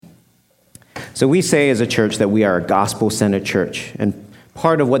So we say as a church that we are a gospel-centered church. And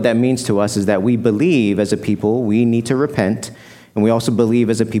part of what that means to us is that we believe as a people we need to repent. And we also believe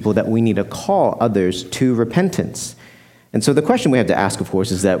as a people that we need to call others to repentance. And so the question we have to ask, of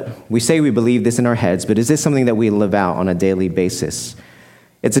course, is that we say we believe this in our heads, but is this something that we live out on a daily basis?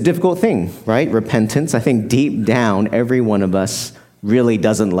 It's a difficult thing, right? Repentance. I think deep down, every one of us really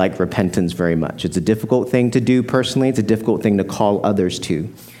doesn't like repentance very much. It's a difficult thing to do personally. It's a difficult thing to call others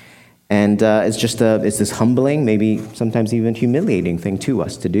to. And it's this humbling, maybe sometimes even humiliating thing to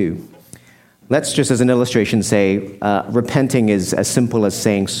us to do. Let's just as an illustration say, repenting is as simple as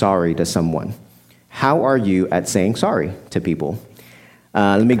saying sorry to someone. How are you at saying sorry to people?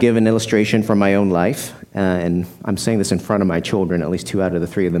 Let me give an illustration from my own life. And I'm saying this in front of my children, at least 2 out of the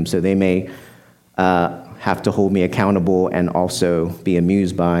 3 of them, so they may have to hold me accountable and also be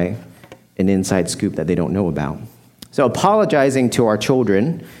amused by an inside scoop that they don't know about. So apologizing to our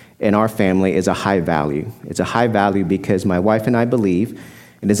children in our family is a high value. It's a high value because my wife and I believe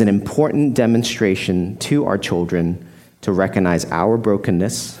it is an important demonstration to our children to recognize our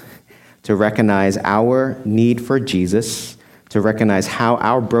brokenness, to recognize our need for Jesus, to recognize how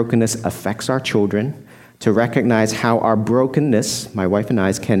our brokenness affects our children, to recognize how our brokenness, my wife and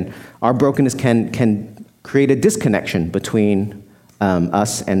I's, can create a disconnection between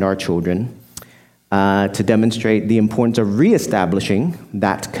us and our children, to demonstrate the importance of reestablishing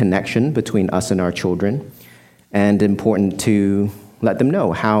that connection between us and our children, and important to let them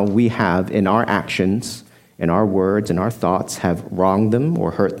know how we have, in our actions, in our words, in our thoughts, have wronged them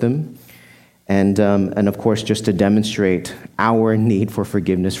or hurt them. And of course, just to demonstrate our need for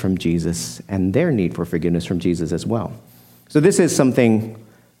forgiveness from Jesus and their need for forgiveness from Jesus as well. So this is something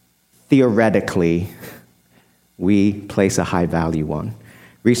theoretically we place a high value on.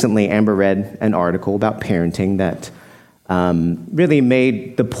 Recently, Amber read an article about parenting that really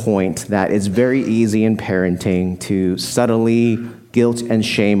made the point that it's very easy in parenting to subtly guilt and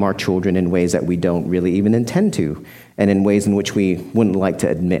shame our children in ways that we don't really even intend to, and in ways in which we wouldn't like to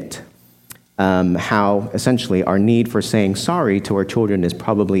admit. How essentially our need for saying sorry to our children is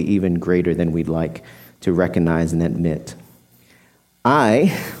probably even greater than we'd like to recognize and admit.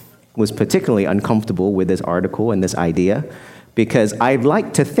 I was particularly uncomfortable with this article and this idea because I'd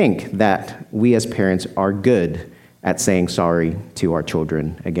like to think that we as parents are good at saying sorry to our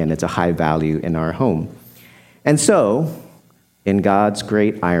children. Again, it's a high value in our home. And so, in God's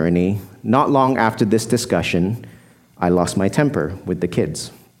great irony, not long after this discussion, I lost my temper with the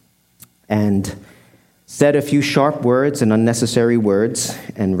kids and said a few sharp words and unnecessary words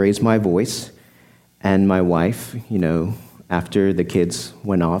and raised my voice. And my wife, after the kids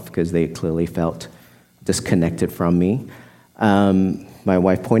went off because they clearly felt disconnected from me, my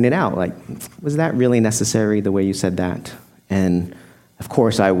wife pointed out, was that really necessary the way you said that? And of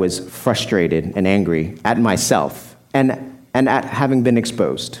course I was frustrated and angry at myself and at having been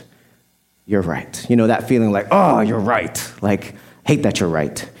exposed. You're right. That feeling you're right. Hate that you're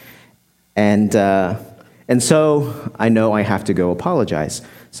right. And so I know I have to go apologize.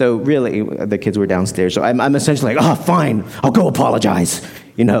 So really, the kids were downstairs. So I'm essentially fine, I'll go apologize.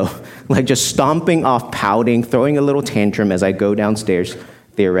 Just stomping off, pouting, throwing a little tantrum as I go downstairs,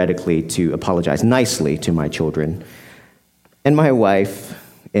 theoretically, to apologize nicely to my children. And my wife,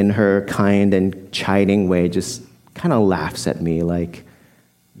 in her kind and chiding way, just kind of laughs at me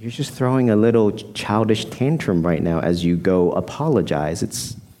you're just throwing a little childish tantrum right now as you go apologize.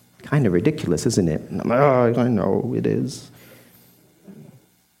 It's kind of ridiculous, isn't it? And I'm I know it is.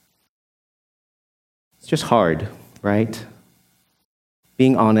 It's just hard, right?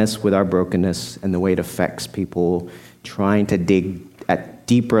 Being honest with our brokenness and the way it affects people, trying to dig at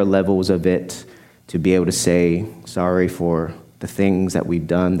deeper levels of it to be able to say sorry for the things that we've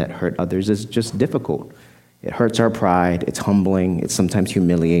done that hurt others is just difficult. It hurts our pride, it's humbling, it's sometimes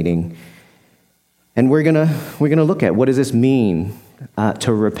humiliating. And we're gonna look at what does this mean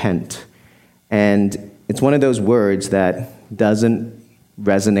to repent. And it's one of those words that doesn't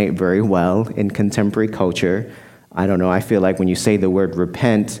resonate very well in contemporary culture. I don't know, I feel like when you say the word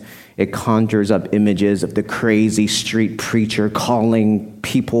repent, it conjures up images of the crazy street preacher calling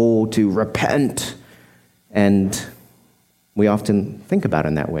people to repent. And we often think about it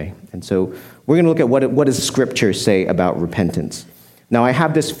in that way. And so we're going to look at what does Scripture say about repentance. Now, I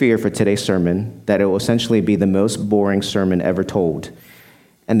have this fear for today's sermon that it will essentially be the most boring sermon ever told.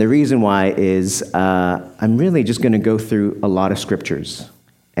 And the reason why is I'm really just going to go through a lot of scriptures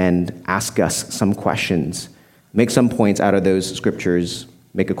and ask us some questions, make some points out of those scriptures,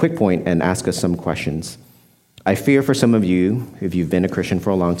 make a quick point, and ask us some questions. I fear for some of you, if you've been a Christian for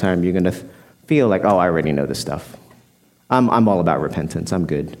a long time, you're going to feel I already know this stuff. I'm all about repentance. I'm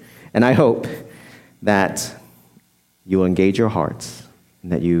good. And I hope that you will engage your hearts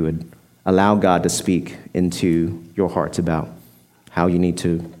and that you would allow God to speak into your hearts about how you need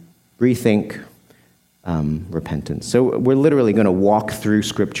to rethink repentance. So we're literally going to walk through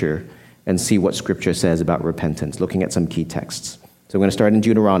Scripture and see what Scripture says about repentance, looking at some key texts. So we're going to start in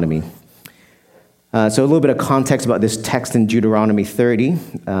Deuteronomy. So a little bit of context about this text in Deuteronomy 30.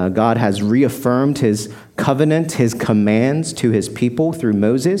 God has reaffirmed his covenant, his commands to his people through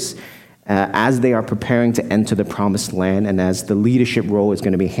Moses as they are preparing to enter the promised land and as the leadership role is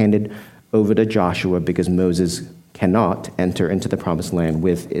going to be handed over to Joshua because Moses cannot enter into the promised land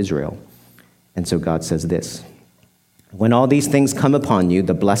with Israel. And so God says this: when all these things come upon you,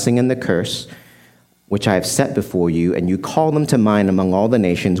 the blessing and the curse, which I have set before you, and you call them to mind among all the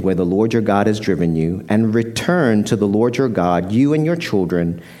nations where the Lord your God has driven you, and return to the Lord your God, you and your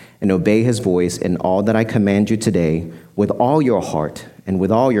children, and obey his voice in all that I command you today, with all your heart and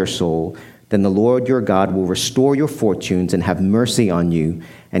with all your soul, then the Lord your God will restore your fortunes and have mercy on you,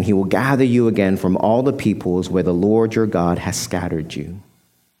 and he will gather you again from all the peoples where the Lord your God has scattered you.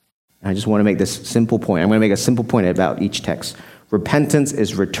 I just want to make this simple point. I'm going to make a simple point about each text. Repentance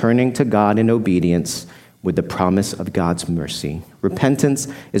is returning to God in obedience with the promise of God's mercy. Repentance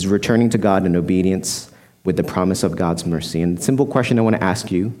is returning to God in obedience with the promise of God's mercy. And the simple question I want to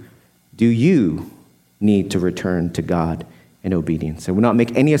ask you, do you need to return to God in obedience? I will not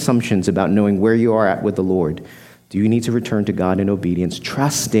make any assumptions about knowing where you are at with the Lord. Do you need to return to God in obedience,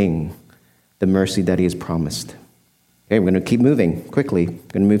 trusting the mercy that he has promised? Okay, we're going to keep moving quickly. We're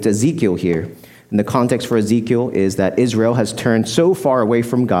going to move to Ezekiel here. And the context for Ezekiel is that Israel has turned so far away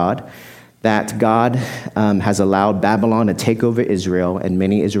from God that God has allowed Babylon to take over Israel, and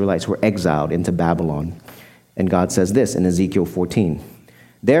many Israelites were exiled into Babylon. And God says this in Ezekiel 14.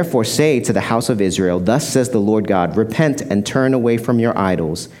 Therefore say to the house of Israel, thus says the Lord God, repent and turn away from your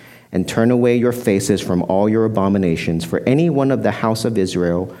idols, and turn away your faces from all your abominations. For any one of the house of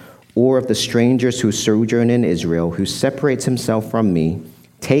Israel or of the strangers who sojourn in Israel, who separates himself from me,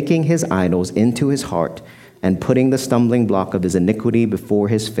 taking his idols into his heart and putting the stumbling block of his iniquity before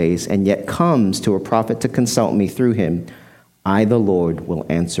his face, and yet comes to a prophet to consult me through him, I, the Lord, will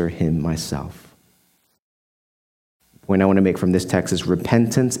answer him myself. The point I want to make from this text is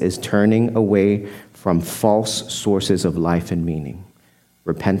repentance is turning away from false sources of life and meaning.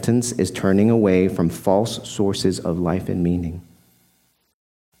 Repentance is turning away from false sources of life and meaning.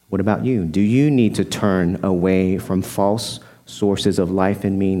 What about you? Do you need to turn away from false sources of life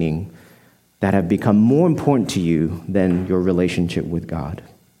and meaning that have become more important to you than your relationship with God?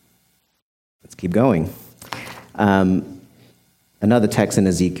 Let's keep going. Another text in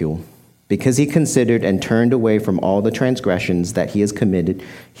Ezekiel. Because he considered and turned away from all the transgressions that he has committed,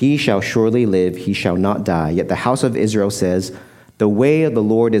 he shall surely live, he shall not die. Yet the house of Israel says, the way of the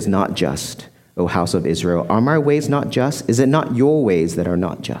Lord is not just, O house of Israel. Are my ways not just? Is it not your ways that are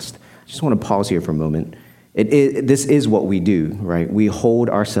not just? I just want to pause here for a moment. This is what we do, right? We hold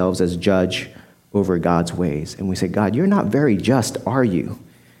ourselves as judge over God's ways. And we say, God, you're not very just, are you?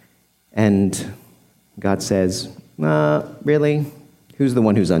 And God says, really? Who's the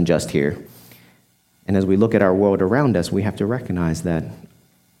one who's unjust here? And as we look at our world around us, we have to recognize that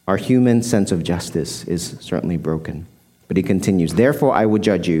our human sense of justice is certainly broken. But he continues, therefore I will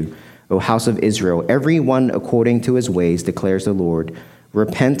judge you, O house of Israel, every one according to his ways, declares the Lord.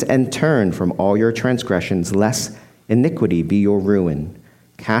 Repent and turn from all your transgressions, lest iniquity be your ruin.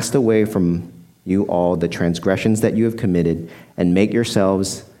 Cast away from you all the transgressions that you have committed, and make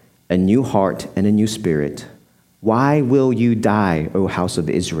yourselves a new heart and a new spirit. Why will you die, O house of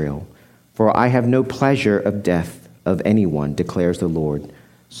Israel? For I have no pleasure of death of anyone, declares the Lord.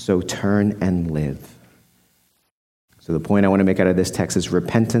 So turn and live. So the point I want to make out of this text is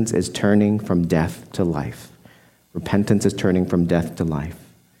repentance is turning from death to life. Repentance is turning from death to life.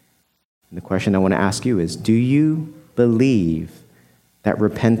 And the question I want to ask you is, do you believe that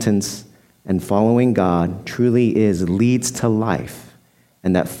repentance and following God truly leads to life,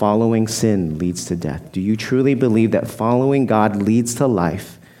 and that following sin leads to death? Do you truly believe that following God leads to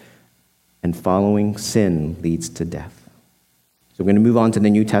life and following sin leads to death? So we're going to move on to the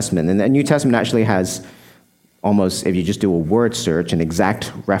New Testament. And the New Testament actually has almost, if you just do a word search, an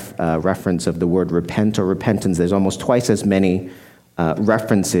exact reference of the word repent or repentance, there's almost twice as many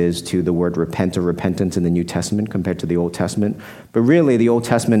references to the word repent or repentance in the New Testament compared to the Old Testament. But really, the Old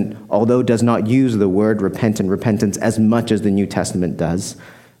Testament, although does not use the word repent and repentance as much as the New Testament does,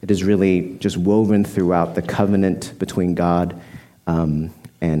 it is really just woven throughout the covenant between God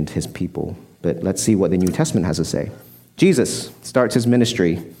and his people. But let's see what the New Testament has to say. Jesus starts his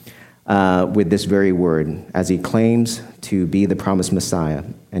ministry with this very word as he claims to be the promised Messiah.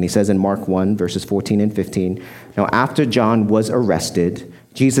 And he says in Mark 1, verses 14 and 15, "Now after John was arrested,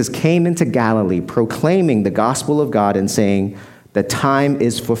 Jesus came into Galilee proclaiming the gospel of God and saying, 'The time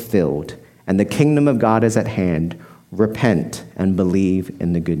is fulfilled and the kingdom of God is at hand. Repent and believe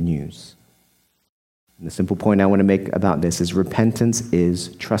in the good news.'" And the simple point I want to make about this is repentance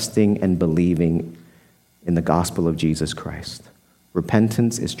is trusting and believing in the gospel of Jesus Christ.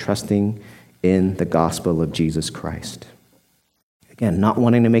 Repentance is trusting in the gospel of Jesus Christ. Again, not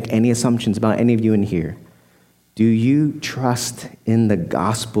wanting to make any assumptions about any of you in here. Do you trust in the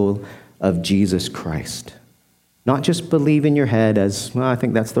gospel of Jesus Christ? Not just believe in your head as, well, I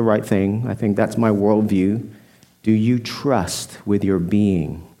think that's the right thing. I think that's my worldview. Do you trust with your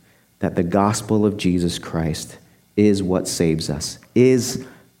being that the gospel of Jesus Christ is what saves us, is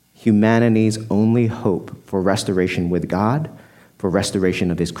humanity's only hope for restoration with God, for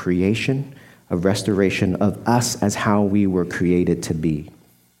restoration of his creation, a restoration of us as how we were created to be?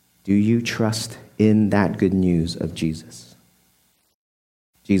 Do you trust in that good news of Jesus?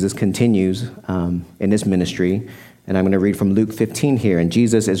 Jesus continues in his ministry, and I'm going to read from Luke 15 here. And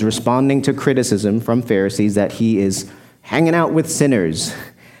Jesus is responding to criticism from Pharisees that he is hanging out with sinners.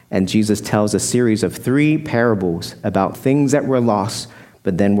 And Jesus tells a series of 3 parables about things that were lost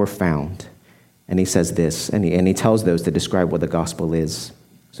but then were found. And he says this, and he tells those to describe what the gospel is.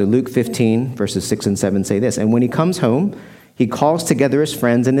 So Luke 15, verses 6 and 7 say this, "And when he comes home, he calls together his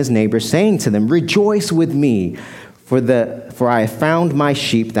friends and his neighbors, saying to them, 'Rejoice with me, for I have found my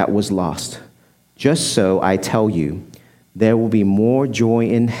sheep that was lost.' Just so, I tell you, there will be more joy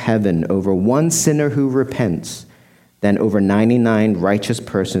in heaven over one sinner who repents than over 99 righteous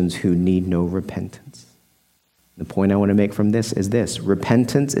persons who need no repentance." The point I want to make from this is this: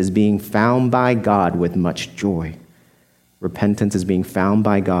 repentance is being found by God with much joy. Repentance is being found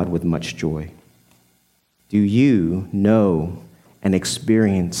by God with much joy. Do you know and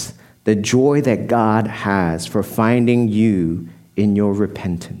experience the joy that God has for finding you in your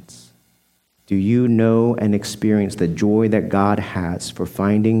repentance? Do you know and experience the joy that God has for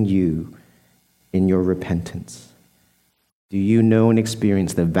finding you in your repentance? Do you know and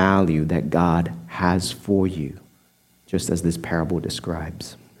experience the value that God has for you, just as this parable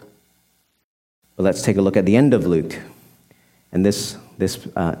describes? But let's take a look at the end of Luke. And this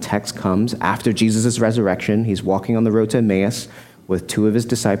text comes after Jesus' resurrection. He's walking on the road to Emmaus with 2 of his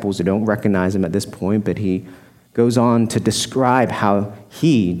disciples who don't recognize him at this point, but he goes on to describe how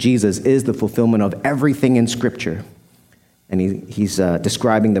he, Jesus, is the fulfillment of everything in Scripture. And he's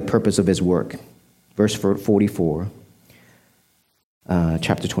describing the purpose of his work. Verse 44,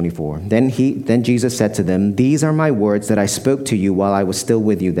 chapter 24. Then Jesus said to them, "These are my words that I spoke to you while I was still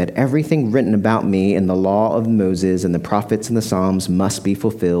with you, that everything written about me in the law of Moses and the prophets and the Psalms must be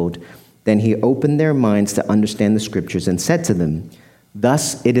fulfilled." Then he opened their minds to understand the Scriptures and said to them,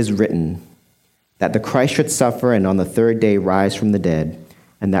 "Thus it is written, that the Christ should suffer and on the 3rd day rise from the dead,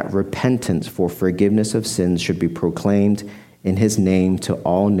 and that repentance for forgiveness of sins should be proclaimed in his name to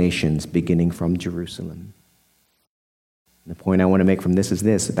all nations, beginning from Jerusalem." The point I want to make from this is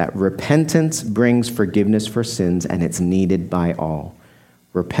this: that repentance brings forgiveness for sins, and it's needed by all.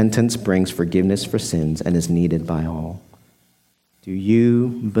 Repentance brings forgiveness for sins and is needed by all. Do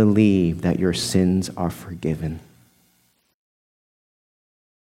you believe that your sins are forgiven?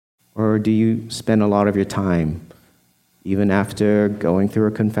 Or do you spend a lot of your time, even after going through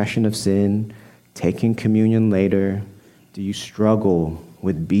a confession of sin, taking communion later, do you struggle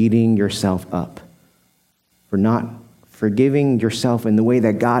with beating yourself up for not forgiving yourself in the way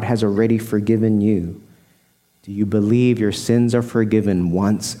that God has already forgiven you? Do you believe your sins are forgiven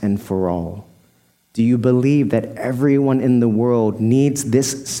once and for all? Do you believe that everyone in the world needs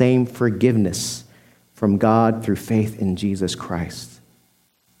this same forgiveness from God through faith in Jesus Christ?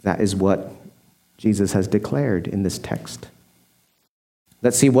 That is what Jesus has declared in this text.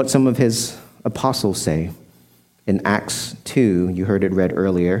 Let's see what some of his apostles say. In Acts 2, you heard it read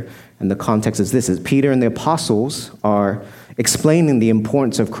earlier, and the context is this: is Peter and the apostles are explaining the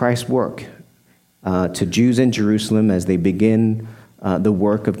importance of Christ's work to Jews in Jerusalem as they begin the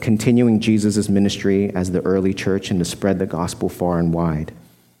work of continuing Jesus' ministry as the early church and to spread the gospel far and wide.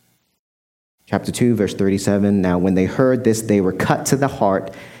 Chapter 2, verse 37, "Now when they heard this, they were cut to the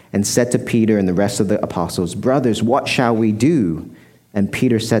heart and said to Peter and the rest of the apostles, 'Brothers, what shall we do?' And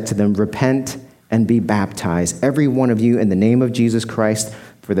Peter said to them, 'Repent and be baptized, every one of you, in the name of Jesus Christ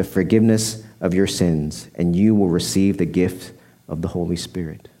for the forgiveness of your sins, and you will receive the gift of the Holy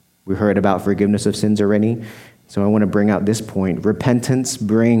Spirit.'" We heard about forgiveness of sins already, so I want to bring out this point. Repentance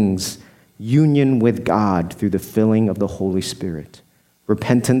brings union with God through the filling of the Holy Spirit.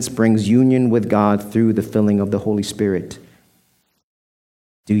 Repentance brings union with God through the filling of the Holy Spirit.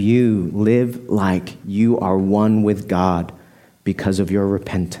 Do you live like you are one with God because of your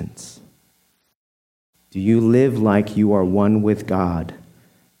repentance? Do you live like you are one with God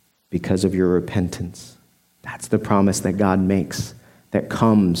because of your repentance? That's the promise that God makes that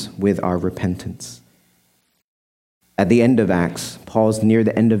comes with our repentance. At the end of Acts, Paul's near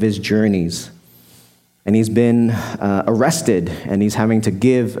the end of his journeys, and he's been arrested, and he's having to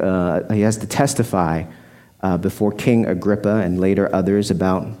he has to testify before King Agrippa and later others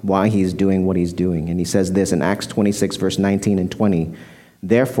about why he's doing what he's doing. And he says this in Acts 26, verse 19 and 20,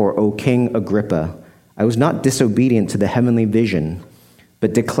 "Therefore, O King Agrippa, I was not disobedient to the heavenly vision,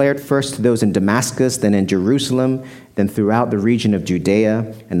 but declared first to those in Damascus, then in Jerusalem, then throughout the region of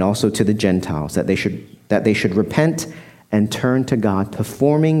Judea, and also to the Gentiles, that they should repent and turn to God,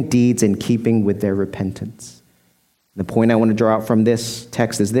 performing deeds in keeping with their repentance." The point I want to draw out from this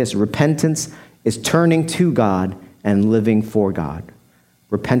text is this: repentance is turning to God and living for God.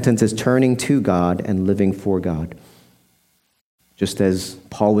 Repentance is turning to God and living for God. Just as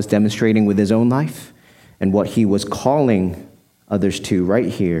Paul was demonstrating with his own life and what he was calling others to right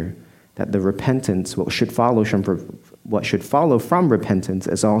here, that the repentance, what should follow from repentance,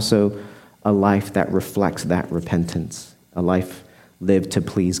 is also a life that reflects that repentance, a life lived to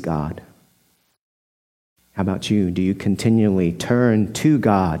please God. How about you? Do you continually turn to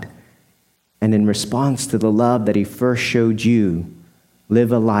God and in response to the love that he first showed you,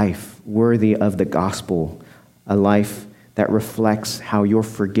 live a life worthy of the gospel, a life that reflects how your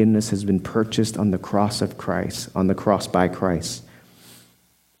forgiveness has been purchased on the cross of Christ, on the cross by Christ?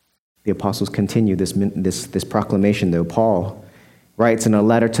 The apostles continue this proclamation, though. Paul writes in a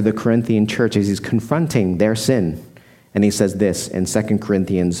letter to the Corinthian church as he's confronting their sin. And he says this in 2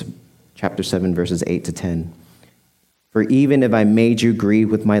 Corinthians chapter 7, verses 8 to 10. "For even if I made you grieve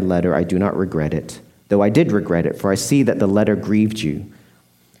with my letter, I do not regret it, though I did regret it, for I see that the letter grieved you.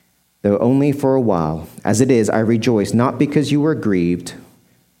 Though only for a while, as it is, I rejoice, not because you were grieved,"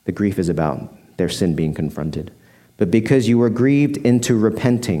 the grief is about their sin being confronted, "but because you were grieved into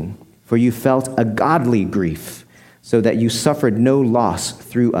repenting, for you felt a godly grief, so that you suffered no loss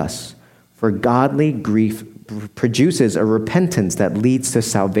through us. For godly grief produces a repentance that leads to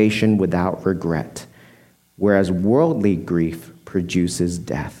salvation without regret, whereas worldly grief produces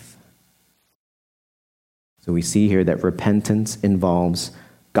death." So we see here that repentance involves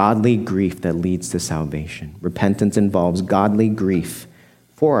godly grief that leads to salvation. Repentance involves godly grief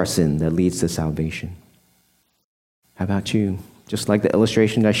for our sin that leads to salvation. How about you? Just like the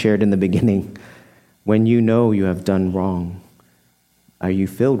illustration I shared in the beginning, when you know you have done wrong, are you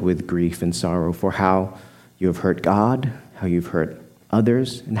filled with grief and sorrow for how you have hurt God, how you've hurt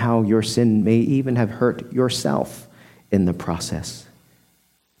others, and how your sin may even have hurt yourself in the process?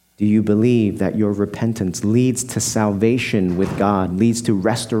 Do you believe that your repentance leads to salvation with God, leads to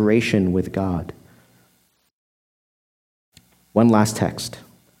restoration with God? One last text.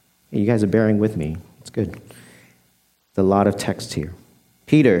 Hey, you guys are bearing with me. It's good. There's a lot of text here.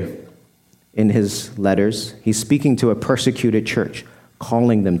 Peter, in his letters, he's speaking to a persecuted church,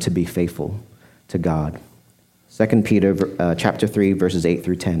 calling them to be faithful to God. 2 Peter chapter 3, verses 8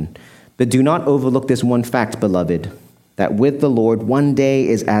 through 10. "But do not overlook this one fact, beloved, that with the Lord 1 day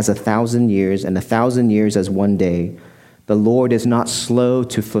is as 1,000 years, and 1,000 years as 1 day. The Lord is not slow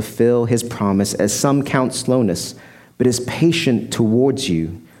to fulfill his promise, as some count slowness, but is patient towards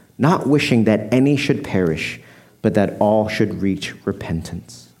you, not wishing that any should perish, but that all should reach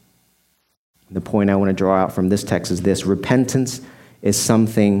repentance." The point I want to draw out from this text is this: repentance is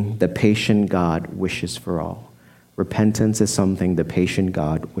something the patient God wishes for all. Repentance is something the patient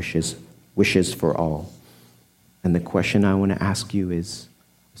God wishes for all. And the question I want to ask you is,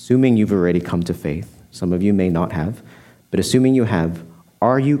 assuming you've already come to faith, some of you may not have, but assuming you have,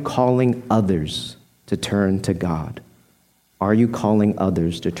 are you calling others to turn to God? Are you calling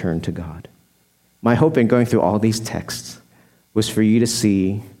others to turn to God? My hope in going through all these texts was for you to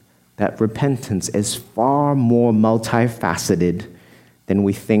see that repentance is far more multifaceted than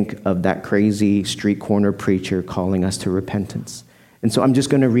we think of that crazy street corner preacher calling us to repentance. And so I'm just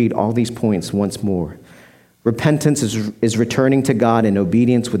going to read all these points once more. Repentance is returning to God in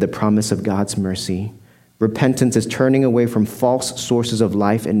obedience with the promise of God's mercy. Repentance is turning away from false sources of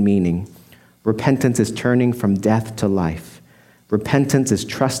life and meaning. Repentance is turning from death to life. Repentance is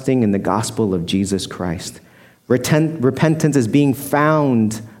trusting in the gospel of Jesus Christ. Repentance is being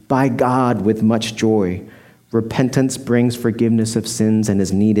found by God with much joy. Repentance brings forgiveness of sins and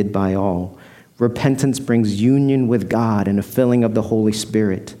is needed by all. Repentance brings union with God and a filling of the Holy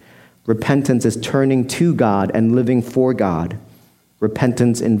Spirit. Repentance is turning to God and living for God.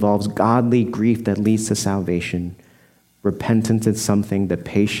 Repentance involves godly grief that leads to salvation. Repentance is something the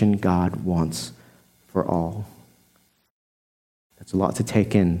patient God wants for all. That's a lot to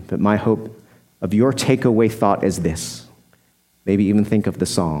take in, but my hope of your takeaway thought is this. Maybe even think of the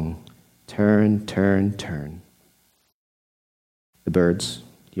song, Turn, Turn, Turn. The Byrds,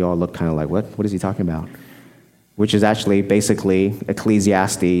 you all look kind of like, what is he talking about? Which is actually basically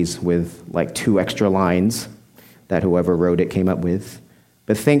Ecclesiastes with like 2 extra lines that whoever wrote it came up with.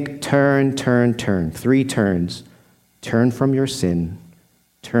 But think, turn, turn, turn, 3 turns. Turn from your sin,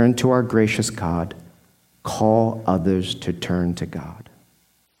 turn to our gracious God, call others to turn to God.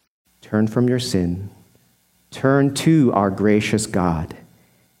 Turn from your sin, turn to our gracious God,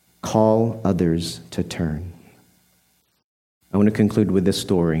 call others to turn. I want to conclude with this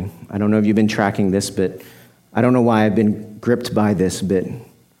story. I don't know if you've been tracking this, but I don't know why I've been gripped by this, but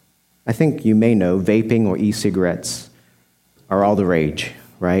I think you may know vaping or e-cigarettes are all the rage,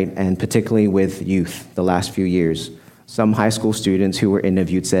 right? And particularly with youth the last few years. Some high school students who were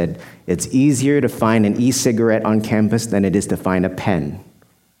interviewed said, it's easier to find an e-cigarette on campus than it is to find a pen.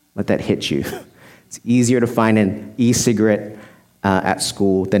 Let that hit you. It's easier to find an e-cigarette at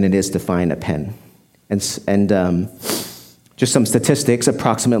school than it is to find a pen. And just some statistics,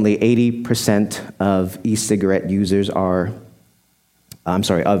 approximately 80% of e-cigarette users are,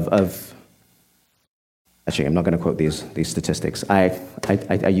 actually, I'm not going to quote these statistics. I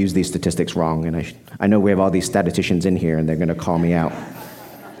use these statistics wrong, and I know we have all these statisticians in here, and they're going to call me out.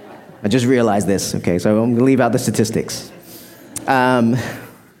 I just realized this, okay, so I'm going to leave out the statistics.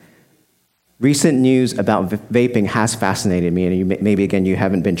 Recent news about vaping has fascinated me, and maybe, again, you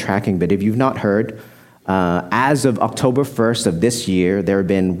haven't been tracking, but if you've not heard, as of October 1st of this year, there have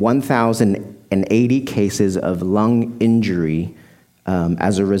been 1,080 cases of lung injury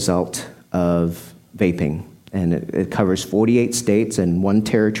as a result of vaping. And it covers 48 states and 1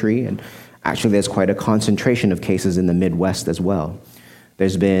 territory, and actually there's quite a concentration of cases in the Midwest as well.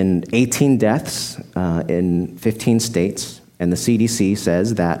 There's been 18 deaths in 15 states, and the CDC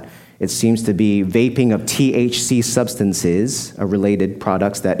says that it seems to be vaping of THC substances, related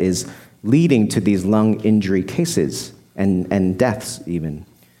products, that is leading to these lung injury cases and deaths even.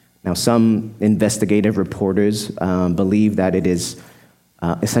 Now, some investigative reporters believe that it is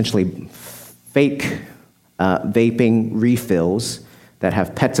essentially fake vaping refills that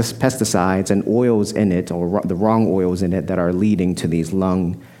have pesticides and oils in it, or the wrong oils in it, that are leading to these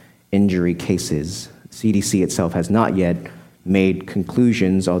lung injury cases. CDC itself has not yet made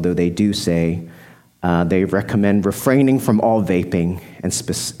conclusions, although they do say they recommend refraining from all vaping,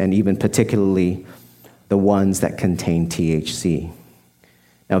 and even particularly the ones that contain THC.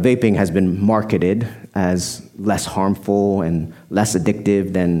 Now, vaping has been marketed as less harmful and less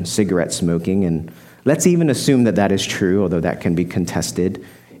addictive than cigarette smoking, and let's even assume that that is true, although that can be contested.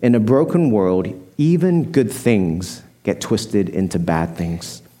 In a broken world, even good things get twisted into bad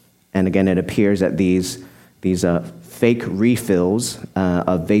things. And again, it appears that these fake refills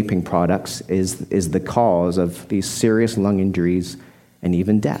of vaping products is the cause of these serious lung injuries and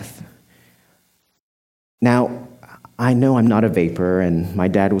even death. Now, I know I'm not a vapor, and my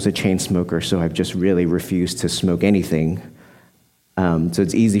dad was a chain smoker, so I've just really refused to smoke anything. So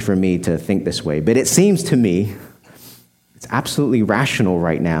it's easy for me to think this way. But it seems to me it's absolutely rational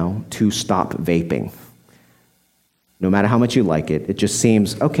right now to stop vaping. No matter how much you like it, it just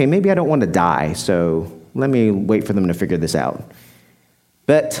seems, okay, maybe I don't want to die, so let me wait for them to figure this out.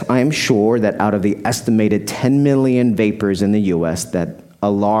 But I am sure that out of the estimated 10 million vapors in the U.S., that a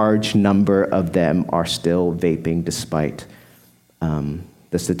large number of them are still vaping despite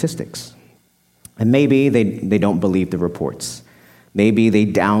the statistics. And maybe they don't believe the reports. Maybe they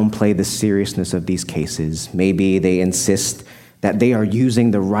downplay the seriousness of these cases. Maybe they insist that they are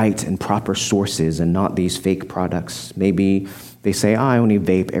using the right and proper sources and not these fake products. Maybe they say, I only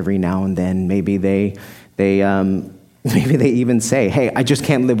vape every now and then. Maybe they even say, hey, I just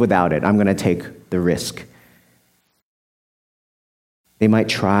can't live without it. I'm going to take the risk. They might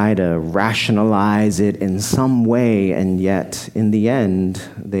try to rationalize it in some way, and yet, in the end,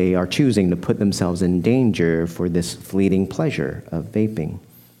 they are choosing to put themselves in danger for this fleeting pleasure of vaping.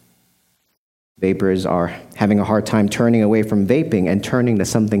 Vapors are having a hard time turning away from vaping and turning to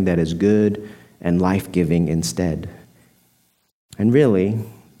something that is good and life-giving instead. And really,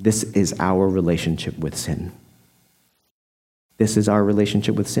 this is our relationship with sin. This is our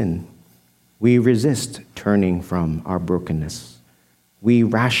relationship with sin. We resist turning from our brokenness. We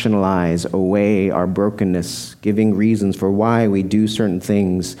rationalize away our brokenness, giving reasons for why we do certain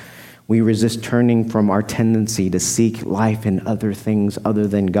things We resist turning from our tendency to seek life in other things other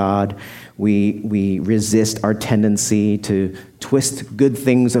than God. We resist our tendency to twist good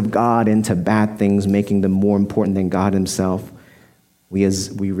things of God into bad things, making them more important than God himself. We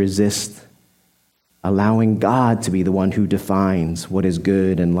resist allowing God to be the one who defines what is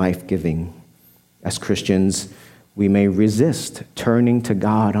good and life-giving. As Christians, we may resist turning to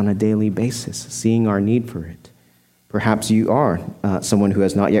God on a daily basis, seeing our need for it. Perhaps you are someone who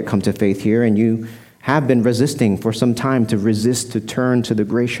has not yet come to faith here, and you have been resisting for some time to resist to turn to the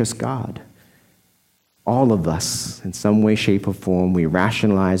gracious God. All of us, in some way, shape, or form, we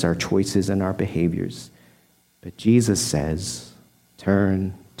rationalize our choices and our behaviors. But Jesus says,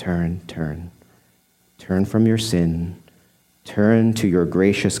 turn, turn, turn. Turn from your sin. Turn to your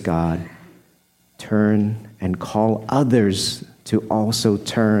gracious God. Turn and call others to also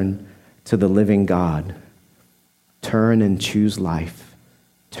turn to the living God. Turn and choose life.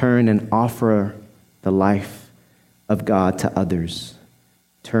 Turn and offer the life of God to others.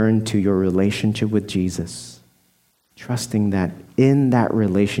 Turn to your relationship with Jesus, trusting that in that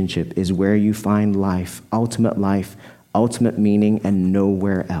relationship is where you find life, ultimate meaning, and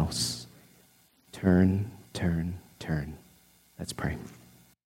nowhere else. Turn, turn, turn. Let's pray.